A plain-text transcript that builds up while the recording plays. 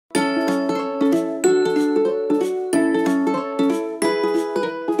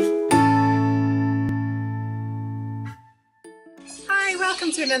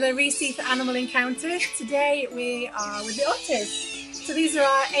to another Reaseheath Animal Encounter. Today we are with the otters. So these are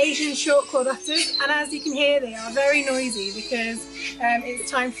our Asian short-clawed otters, and as you can hear they are very noisy because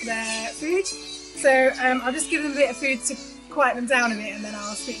it's time for their food. So I'll just give them a bit of food to quiet them down a bit, and then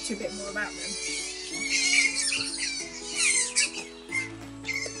I'll speak to you a bit more about them.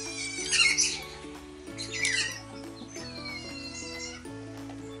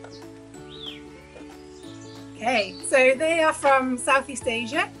 Okay, so they are from Southeast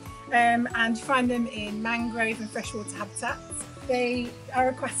Asia and you find them in mangrove and freshwater habitats. They are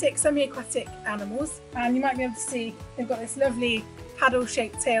aquatic, semi-aquatic animals, and you might be able to see they've got this lovely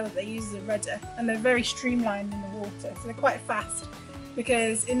paddle-shaped tail that they use as a rudder, and they're very streamlined in the water, so they're quite fast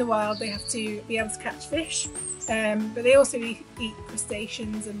because in the wild they have to be able to catch fish, but they also eat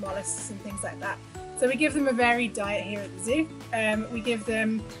crustaceans and mollusks and things like that. So we give them a varied diet here at the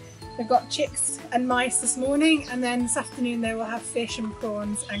zoo. They've got chicks and mice this morning, and then this afternoon they will have fish and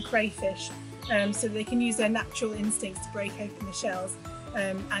prawns and crayfish, so they can use their natural instincts to break open the shells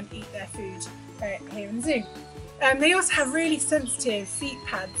and eat their food here in the zoo. They also have really sensitive feet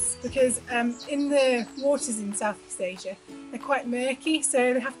pads because in the waters in Southeast Asia they're quite murky,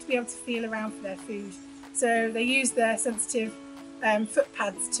 so they have to be able to feel around for their food. So they use their sensitive foot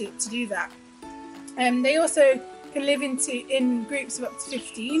pads to do that. They also can live in groups of up to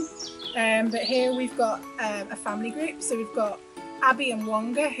 15, but here we've got a family group. So we've got Abby and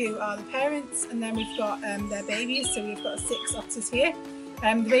Wonga, who are the parents, and then we've got their babies, so we've got 6 otters here.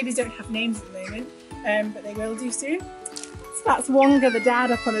 The babies don't have names at the moment, but they will do soon. So that's Wonga, the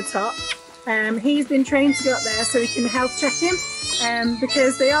dad, up on the top. He's been trained to go up there so we can health check him,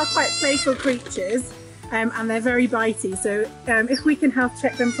 because they are quite playful creatures. And they're very bitey, so if we can health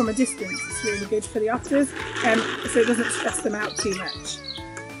check them from a distance, it's really good for the otters, so it doesn't stress them out too much.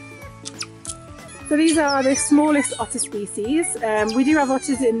 So these are the smallest otter species. We do have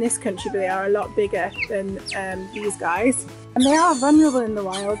otters in this country, but they are a lot bigger than these guys. And they are vulnerable in the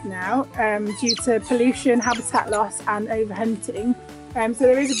wild now due to pollution, habitat loss and overhunting. So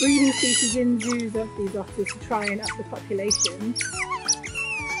there is a breeding species in zoos of these otters to try and up the population.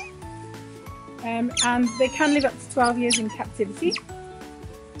 And they can live up to 12 years in captivity.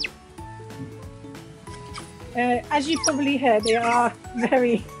 As you probably heard, they are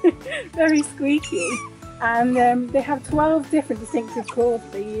very, very squeaky, and they have 12 different distinctive calls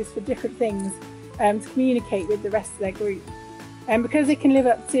that they use for different things to communicate with the rest of their group. And because they can live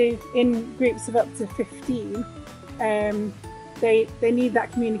in groups of up to 15, they need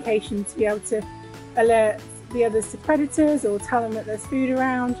that communication to be able to alert the others to predators or tell them that there's food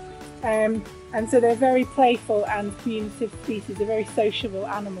around. And so they're very playful and communicative species. They're very sociable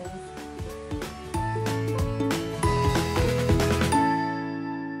animals.